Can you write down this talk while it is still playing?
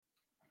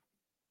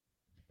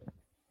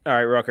All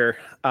right, Rucker.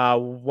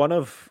 One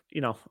of,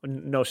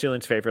 No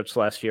Ceiling's favorites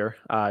last year,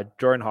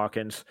 Jordan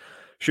Hawkins,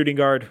 shooting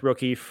guard,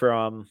 rookie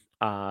from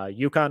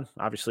UConn,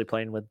 obviously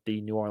playing with the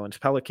New Orleans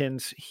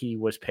Pelicans. He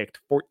was picked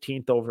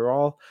 14th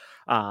overall.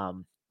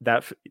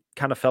 That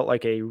kind of felt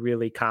like a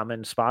really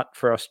common spot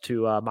for us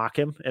to mock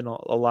him in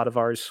a lot of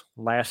ours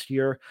last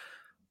year.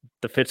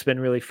 The fit's been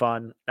really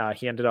fun.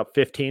 He ended up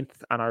 15th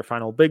on our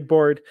final big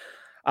board.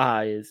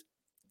 Is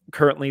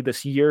Currently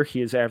this year,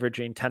 he is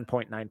averaging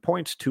 10.9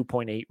 points,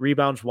 2.8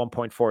 rebounds,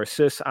 1.4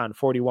 assists on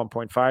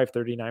 41.5,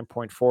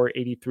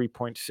 39.4,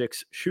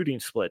 83.6 shooting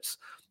splits.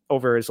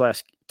 Over his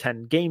last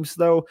 10 games,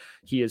 though,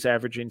 he is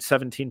averaging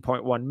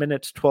 17.1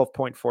 minutes,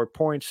 12.4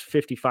 points,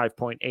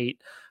 55.8,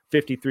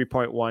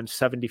 53.1,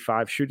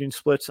 75 shooting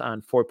splits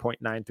on 4.9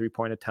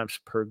 3-point attempts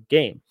per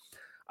game.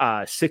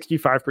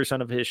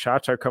 65% of his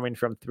shots are coming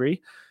from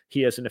three.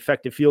 He has an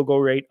effective field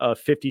goal rate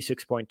of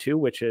 56.2,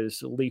 which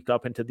is leaped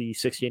up into the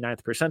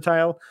 69th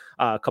percentile.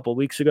 A couple of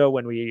weeks ago,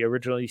 when we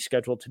originally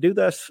scheduled to do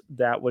this,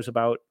 that was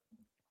about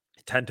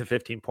 10 to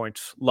 15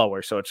 points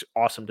lower. So it's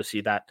awesome to see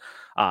that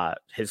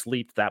his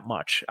leap that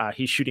much.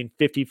 He's shooting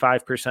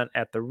 55%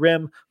 at the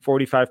rim,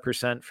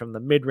 45% from the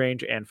mid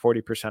range, and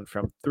 40%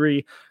 from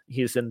three.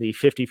 He's in the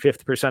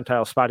 55th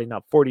percentile, spotting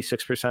up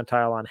 46th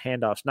percentile on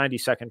handoffs,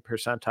 92nd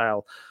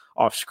percentile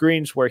off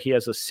screens, where he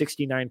has a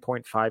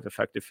 69.5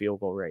 effective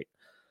field goal rate.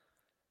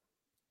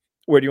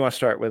 Where do you want to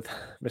start with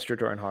Mr.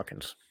 Jordan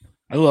Hawkins?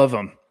 I love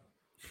him.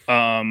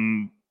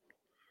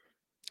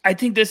 I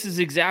think this is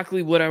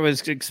exactly what I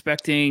was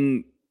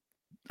expecting.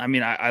 I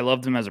mean, I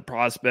loved him as a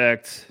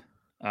prospect.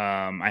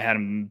 I had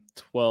him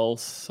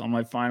 12th on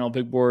my final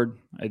big board,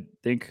 I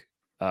think.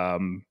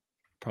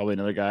 Probably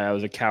another guy. I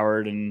was a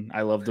coward, and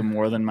I loved him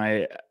more than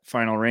my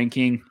final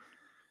ranking.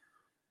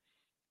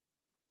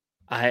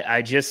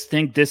 I just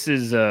think this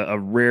is a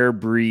rare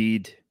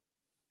breed.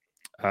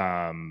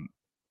 I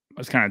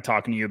was kind of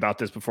talking to you about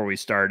this before we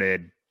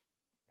started.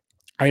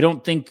 I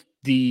don't think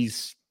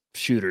these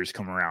shooters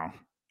come around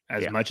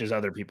as much as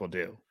other people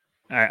do.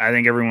 I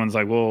think everyone's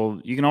like, well,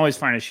 you can always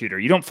find a shooter.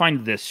 You don't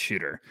find this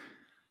shooter.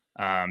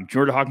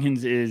 Jordan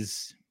Hawkins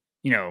is,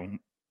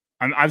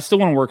 I still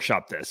want to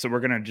workshop this. So we're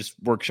going to just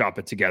workshop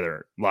it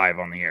together live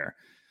on the air.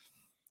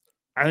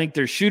 I think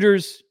there's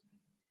shooters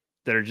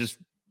that are just,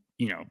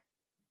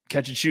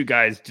 catch and shoot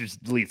guys,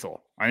 just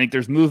lethal. I think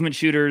there's movement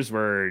shooters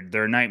where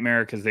they're a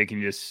nightmare because they can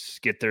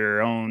just get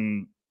their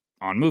own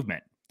on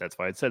movement. That's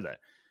why it said that.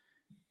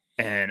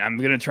 And I'm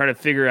going to try to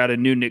figure out a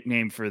new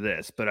nickname for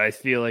this, but I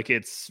feel like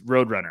it's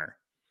Roadrunner.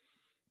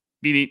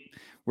 Beep, beep,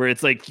 where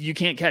it's like you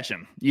can't catch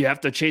him. You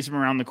have to chase him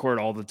around the court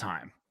all the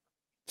time.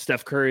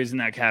 Steph Curry's in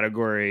that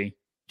category.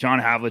 John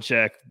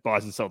Havlicek,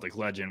 Boston Celtics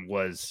legend,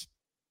 was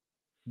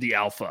the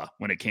alpha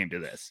when it came to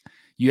this.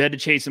 You had to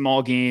chase him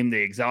all game.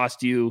 They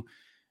exhaust you.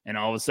 And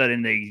all of a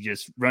sudden, they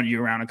just run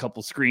you around a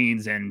couple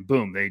screens and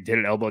boom, they did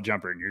an elbow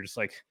jumper. And you're just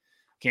like,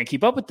 can't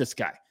keep up with this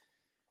guy.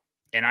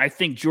 And I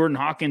think Jordan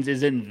Hawkins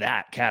is in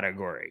that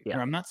category. Yeah.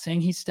 I'm not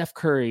saying he's Steph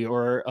Curry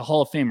or a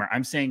Hall of Famer.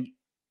 I'm saying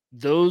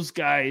those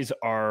guys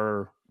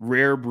are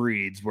rare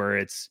breeds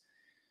where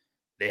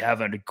they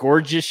have a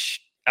gorgeous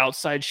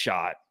outside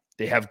shot.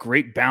 They have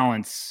great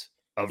balance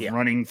of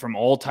running from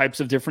all types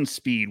of different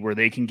speed where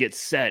they can get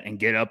set and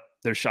get up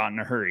their shot in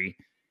a hurry.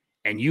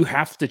 And you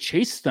have to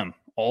chase them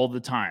all the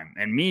time.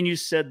 And me and you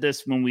said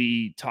this when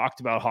we talked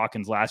about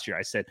Hawkins last year.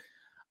 I said,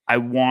 I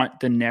want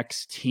the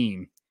next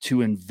team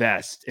to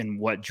invest in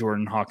what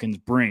Jordan Hawkins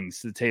brings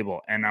to the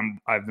table. And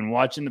I've been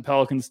watching the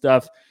Pelican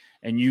stuff,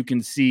 and you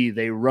can see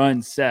they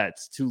run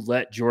sets to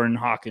let Jordan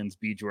Hawkins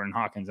be Jordan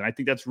Hawkins. And I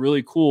think that's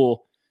really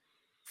cool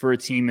for a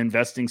team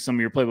investing some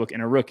of your playbook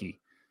in a rookie.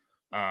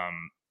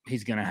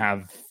 He's going to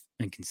have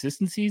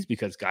inconsistencies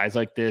because guys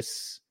like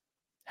this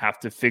have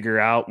to figure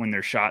out when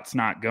their shot's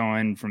not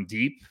going from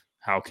deep.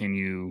 How can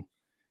you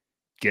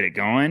get it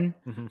going?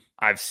 Mm-hmm.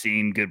 I've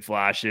seen good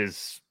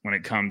flashes when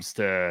it comes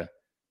to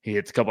he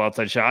hits a couple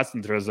outside shots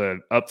and throws a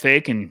up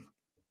fake and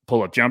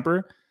pull up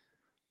jumper.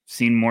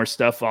 Seen more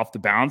stuff off the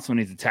bounce when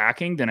he's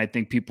attacking than I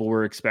think people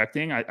were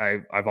expecting.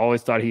 I've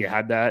always thought he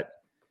had that.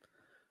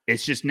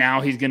 It's just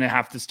now he's going to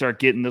have to start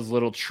getting those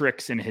little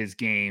tricks in his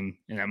game.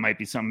 And that might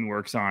be something he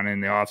works on in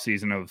the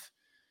offseason of,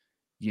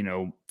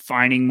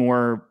 finding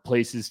more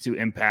places to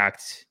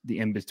impact the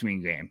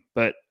in-between game.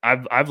 But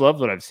I've loved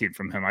what I've seen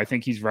from him. I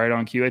think he's right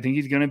on cue. I think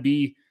he's going to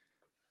be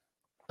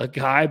a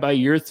guy by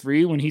year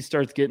 3 when he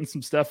starts getting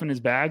some stuff in his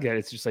bag that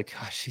it's just like,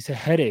 gosh, he's a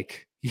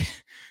headache. Because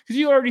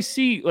you already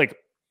see, like,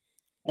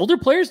 older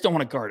players don't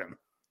want to guard him.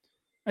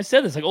 I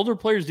said this, like, older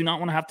players do not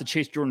want to have to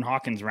chase Jordan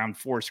Hawkins around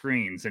 4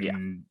 screens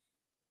and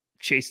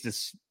chase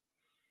this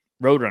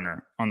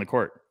roadrunner on the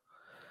court.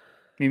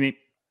 Maybe.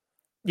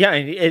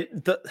 Yeah,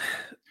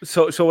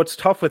 so what's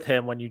tough with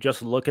him when you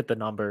just look at the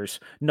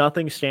numbers,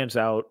 nothing stands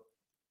out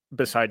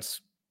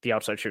besides the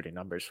outside shooting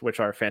numbers,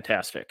 which are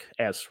fantastic,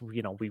 as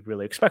we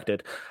really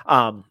expected.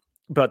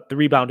 But the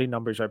rebounding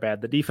numbers are bad,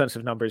 the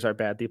defensive numbers are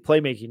bad, the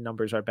playmaking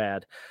numbers are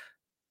bad.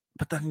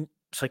 But then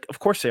it's like, of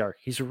course they are.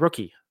 He's a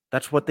rookie.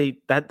 that's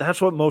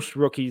what most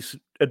rookies'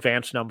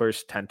 advanced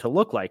numbers tend to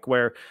look like,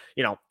 where,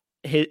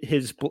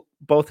 his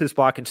both his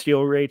block and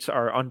steal rates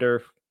are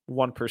under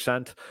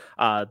 1%.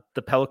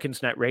 The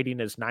Pelicans' net rating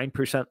is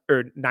 9%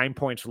 or 9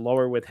 points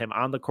lower with him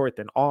on the court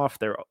than off.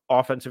 Their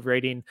offensive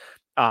rating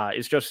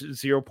is just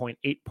 0.8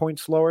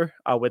 points lower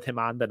with him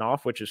on than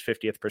off, which is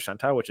 50th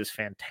percentile, which is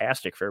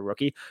fantastic for a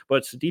rookie. But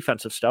it's the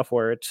defensive stuff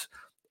where it's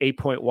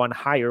 8.1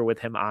 higher with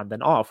him on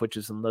than off, which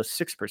is in the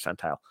 6th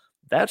percentile.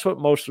 That's what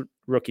most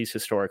rookies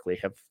historically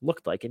have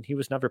looked like, and he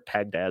was never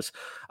pegged as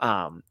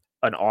an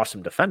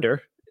awesome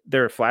defender.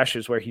 There are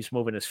flashes where he's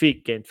moving his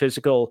feet, getting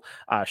physical,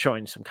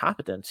 showing some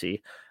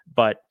competency,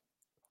 but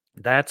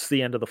that's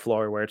the end of the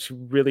floor where it's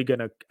really going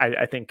to,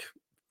 I think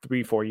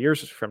 3-4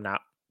 years from now,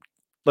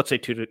 let's say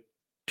 2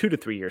 to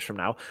 3 years from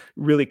now,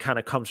 really kind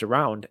of comes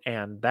around.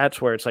 And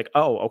that's where it's like,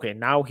 oh, okay,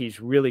 now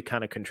he's really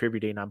kind of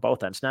contributing on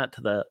both ends, not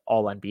to the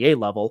all NBA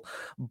level,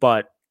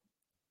 but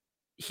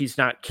he's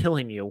not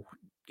killing you,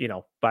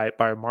 by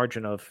a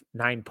margin of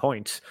 9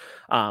 points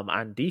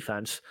on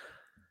defense.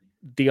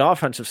 The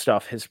offensive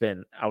stuff has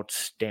been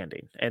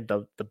outstanding. And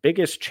the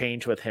biggest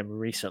change with him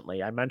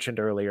recently, I mentioned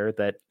earlier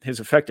that his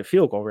effective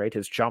field goal rate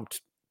has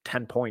jumped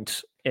 10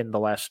 points in the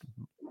last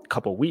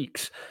couple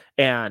weeks.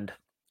 And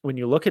when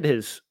you look at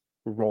his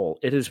role,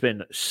 it has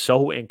been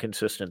so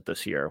inconsistent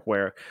this year,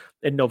 where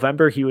in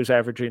November he was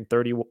averaging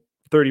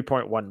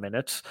 30.1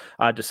 minutes.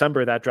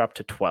 December, that dropped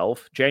to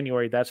 12.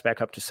 January, that's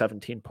back up to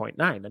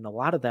 17.9. And a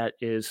lot of that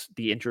is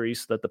the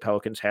injuries that the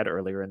Pelicans had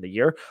earlier in the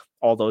year.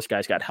 All those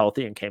guys got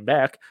healthy and came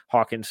back.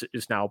 Hawkins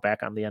is now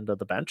back on the end of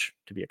the bench,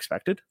 to be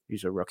expected.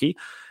 He's a rookie.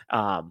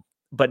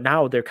 But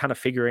now they're kind of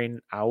figuring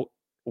out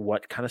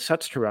what kind of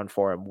sets to run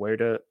for him, where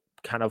to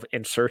kind of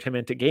insert him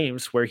into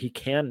games where he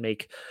can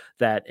make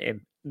that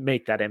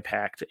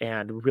impact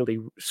and really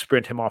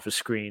sprint him off his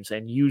screens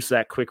and use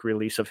that quick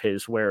release of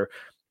his, where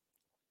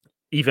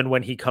even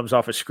when he comes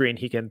off a screen,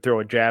 he can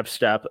throw a jab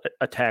step,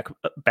 attack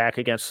back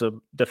against the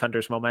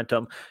defender's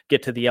momentum,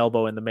 get to the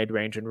elbow in the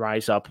mid-range, and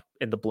rise up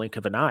in the blink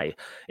of an eye.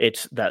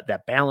 It's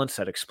that balance,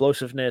 that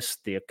explosiveness,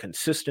 the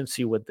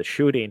consistency with the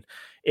shooting.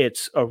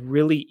 It's a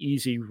really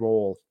easy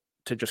role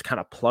to just kind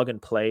of plug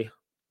and play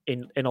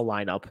in a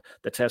lineup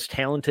that's as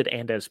talented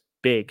and as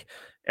big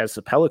as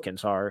the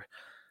Pelicans are.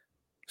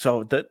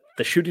 So the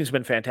shooting's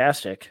been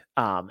fantastic.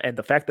 And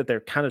the fact that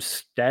they're kind of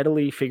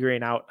steadily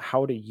figuring out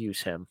how to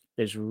use him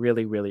is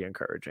really, really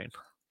encouraging.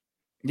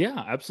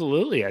 Yeah,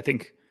 absolutely. I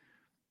think,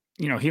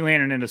 he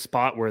landed in a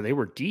spot where they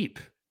were deep.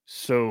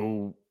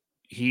 So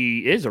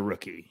he is a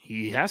rookie.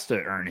 He has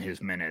to earn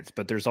his minutes,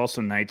 but there's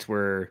also nights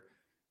where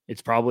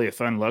it's probably a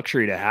fun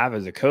luxury to have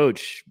as a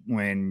coach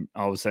when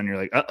all of a sudden you're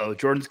like, uh-oh,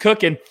 Jordan's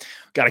cooking.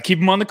 Got to keep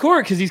him on the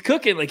court because he's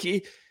cooking. Like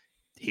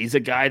he's a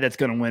guy that's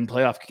going to win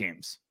playoff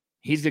games.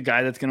 He's the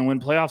guy that's going to win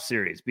playoff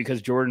series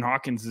because Jordan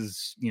Hawkins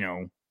is,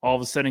 all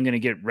of a sudden going to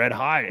get red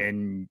hot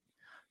and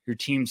your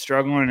team's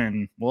struggling.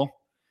 And, well,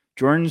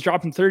 Jordan's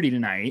dropping 30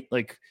 tonight.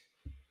 Like,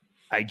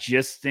 I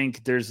just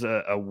think there's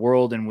a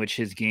world in which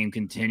his game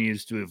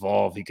continues to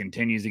evolve. He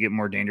continues to get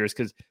more dangerous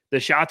because the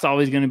shot's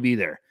always going to be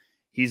there.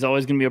 He's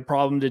always going to be a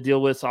problem to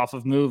deal with off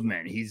of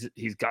movement.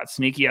 He's got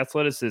sneaky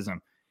athleticism.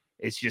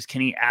 It's just,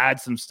 can he add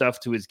some stuff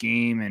to his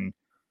game?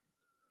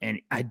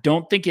 And I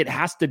don't think it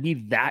has to be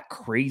that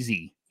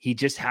crazy. He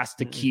just has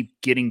to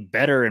keep getting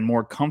better and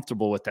more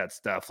comfortable with that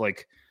stuff.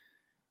 Like,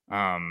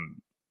 I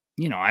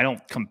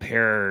don't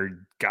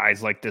compare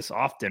guys like this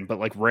often, but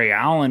like Ray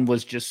Allen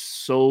was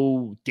just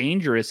so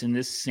dangerous in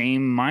this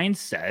same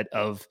mindset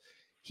of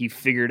he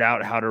figured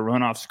out how to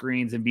run off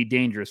screens and be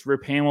dangerous.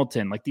 Rip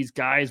Hamilton, like these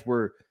guys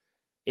were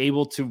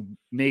able to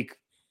make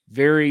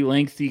very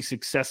lengthy,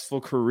 successful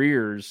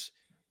careers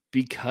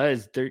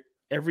because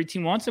every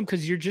team wants them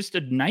because you're just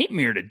a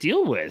nightmare to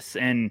deal with.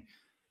 And,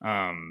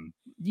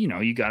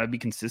 you got to be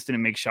consistent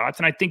and make shots.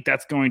 And I think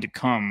that's going to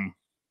come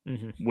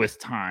with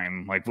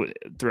time, like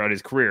throughout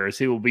his career, as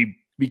he will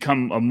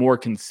become a more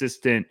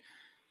consistent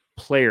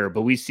player.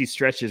 But we see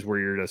stretches where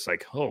you're just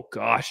like, oh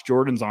gosh,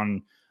 Jordan's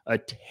on a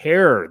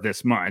tear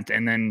this month.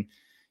 And then,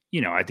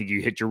 I think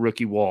you hit your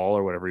rookie wall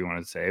or whatever you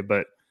want to say.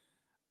 But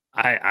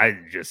I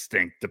just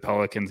think the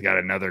Pelicans got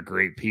another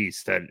great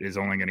piece that is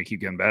only going to keep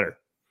getting better.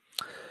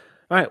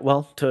 All right.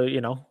 Well,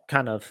 to,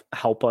 kind of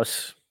help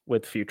us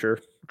with future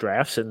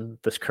drafts and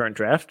this current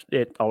draft,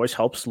 it always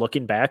helps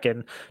looking back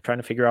and trying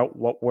to figure out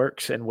what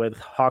works. And with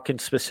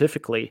Hawkins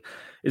specifically,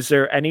 is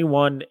there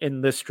anyone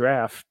in this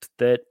draft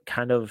that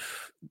kind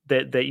of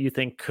that you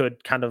think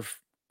could kind of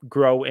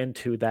grow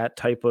into that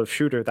type of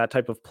shooter, that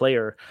type of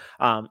player?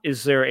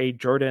 Is there a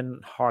Jordan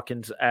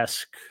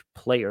Hawkins-esque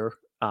player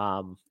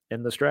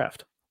in this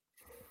draft?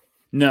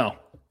 No,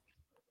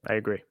 I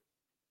agree.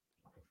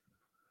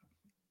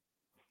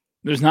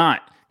 There's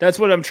not. That's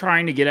what I'm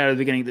trying to get out of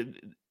the beginning.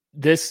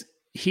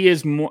 He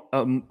is more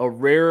a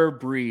rarer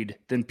breed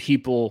than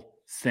people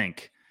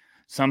think.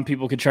 Some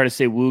people could try to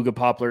say Wooga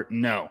Poplar.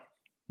 No,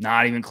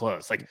 not even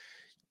close. Like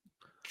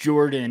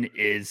Jordan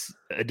is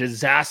a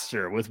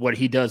disaster with what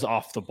he does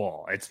off the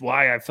ball. It's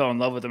why I fell in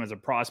love with him as a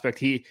prospect.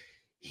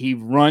 he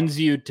runs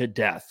you to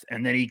death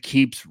and then he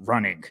keeps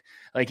running.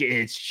 Like,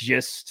 it's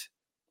just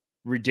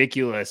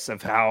ridiculous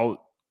of how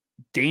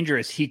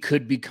dangerous he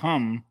could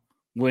become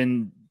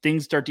when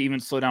things start to even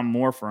slow down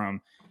more for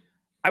him.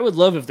 I would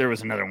love if there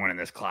was another one in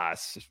this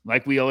class.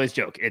 Like we always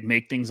joke, it'd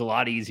make things a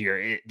lot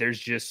easier.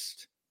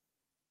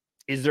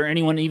 Is there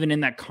anyone even in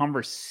that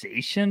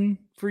conversation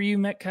for you,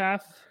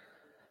 Metcalf?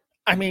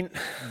 I mean,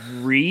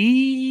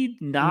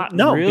 Reed, not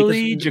no,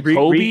 really. because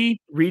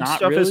Jacoby, Reed not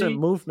stuff really. isn't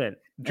movement.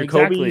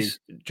 Exactly.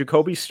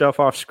 Jacoby's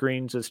stuff off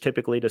screens is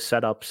typically to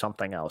set up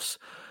something else,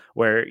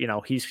 where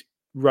he's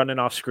running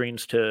off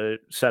screens to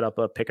set up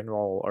a pick and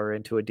roll or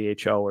into a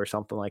DHO or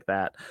something like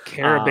that.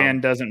 Caravan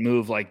doesn't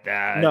move like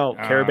that. No,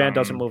 Caravan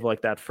doesn't move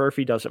like that.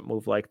 Furphy doesn't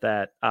move like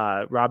that.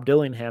 Rob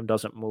Dillingham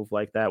doesn't move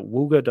like that.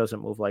 Wooga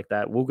doesn't move like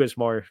that. Wooga's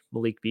more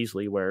Malik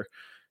Beasley, where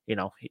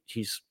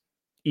he's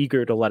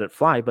eager to let it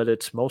fly, but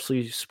it's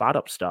mostly spot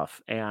up stuff.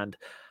 And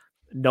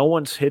no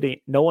one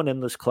in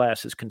this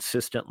class is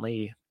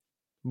consistently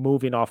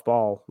moving off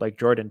ball like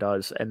Jordan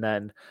does, and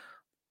then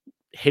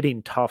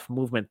hitting tough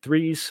movement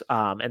threes,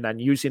 and then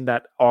using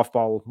that off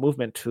ball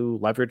movement to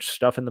leverage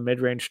stuff in the mid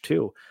range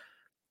too.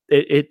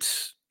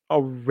 It's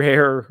a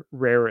rare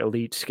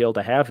elite skill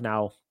to have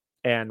now,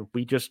 and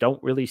we just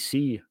don't really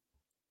see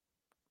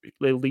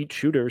elite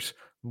shooters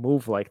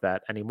move like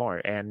that anymore.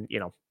 And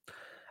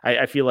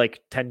I feel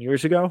like 10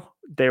 years ago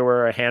there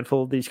were a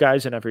handful of these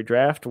guys in every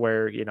draft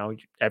where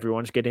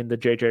everyone's getting the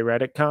JJ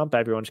Redick comp,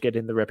 everyone's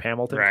getting the Rip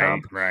Hamilton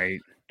comp, right,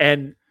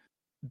 and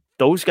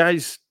those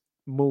guys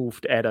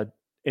moved at an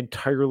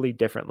entirely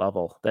different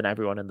level than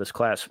everyone in this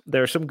class.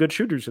 There are some good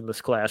shooters in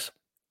this class,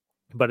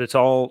 but it's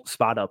all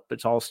spot up.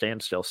 It's all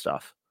standstill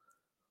stuff.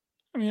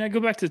 I mean, I go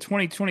back to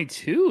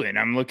 2022 and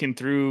I'm looking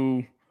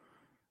through.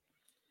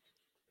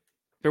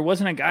 There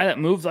wasn't a guy that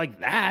moved like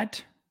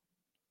that.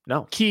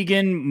 No.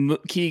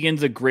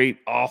 Keegan's a great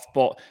off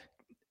ball.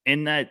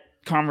 In that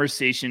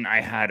conversation I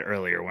had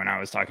earlier when I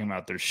was talking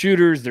about there's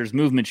shooters, there's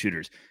movement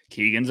shooters.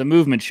 Keegan's a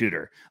movement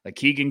shooter. Like,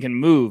 Keegan can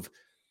move,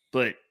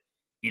 but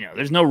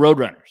there's no road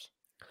runners.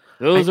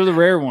 Those are the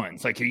rare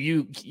ones. Like,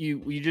 you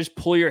just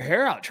pull your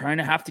hair out trying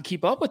to have to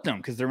keep up with them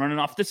because they're running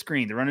off the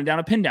screen. They're running down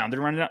a pin down. They're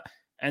running out.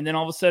 And then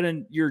all of a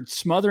sudden you're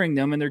smothering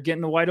them and they're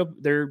getting the wide open.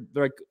 They're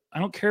like, I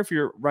don't care if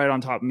you're right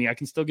on top of me. I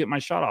can still get my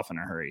shot off in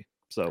a hurry.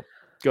 So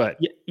go ahead.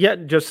 Yeah.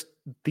 Just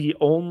the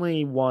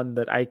only one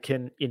that I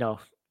can,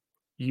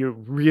 you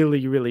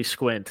really, really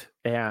squint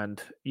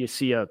and you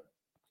see a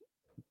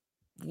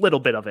little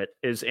bit of it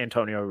is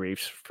Antonio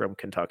Reeves from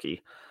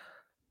Kentucky.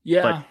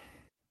 Yeah. But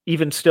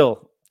even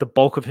still, the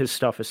bulk of his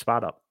stuff is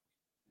spot up.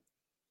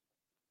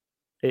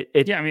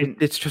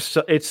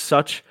 It's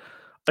such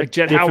like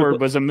Jett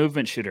Howard was a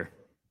movement shooter.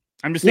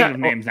 I'm just thinking of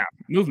names now.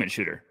 Movement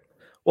shooter.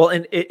 Well,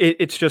 and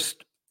it's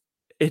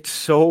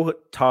so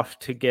tough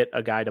to get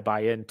a guy to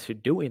buy into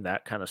doing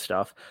that kind of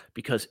stuff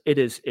because it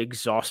is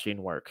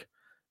exhausting work.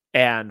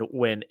 And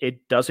when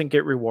it doesn't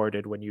get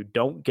rewarded, when you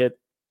don't get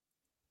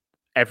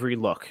every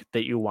look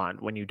that you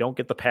want, when you don't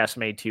get the pass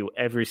made to you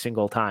every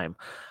single time,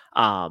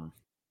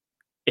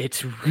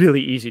 it's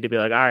really easy to be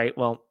like, all right,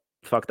 well,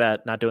 fuck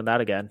that, not doing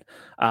that again.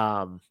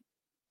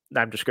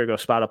 I'm just going to go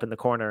spot up in the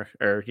corner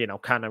or,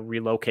 kind of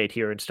relocate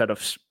here instead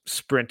of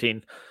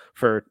sprinting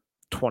for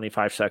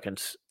 25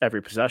 seconds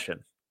every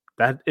possession.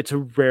 That it's a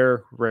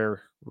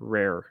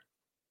rare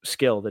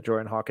skill that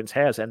Jordan Hawkins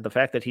has. And the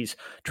fact that he's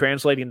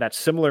translating that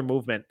similar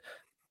movement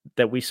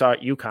that we saw at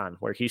UConn,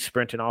 where he's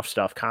sprinting off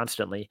stuff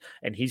constantly,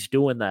 and he's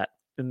doing that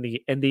in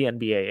the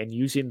NBA and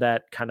using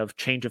that kind of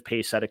change of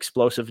pace, that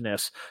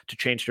explosiveness to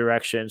change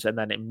directions and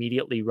then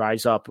immediately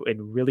rise up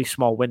in really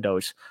small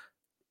windows.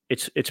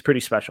 It's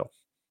pretty special.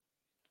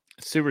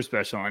 Super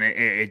special, and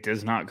it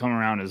does not come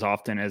around as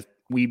often as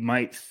we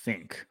might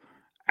think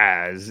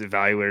as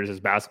evaluators, as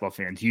basketball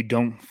fans. You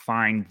don't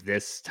find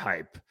this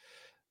type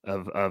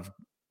of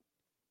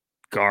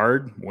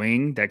guard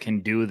wing that can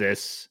do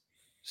this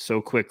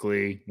so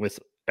quickly with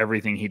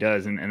everything he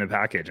does in the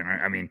package.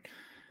 I mean,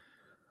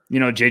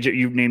 JJ,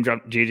 you name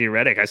dropped JJ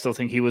Redick. I still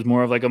think he was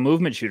more of like a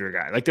movement shooter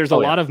guy. Like, there's a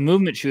lot of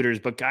movement shooters,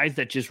 but guys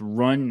that just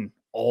run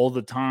all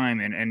the time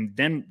and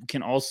then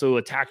can also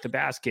attack the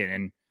basket.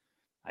 And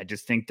I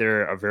just think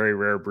they're a very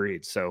rare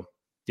breed. So,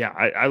 yeah,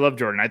 I love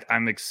Jordan.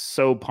 I'm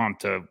so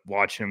pumped to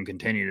watch him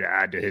continue to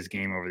add to his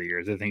game over the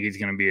years. I think he's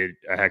going to be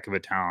a heck of a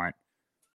talent.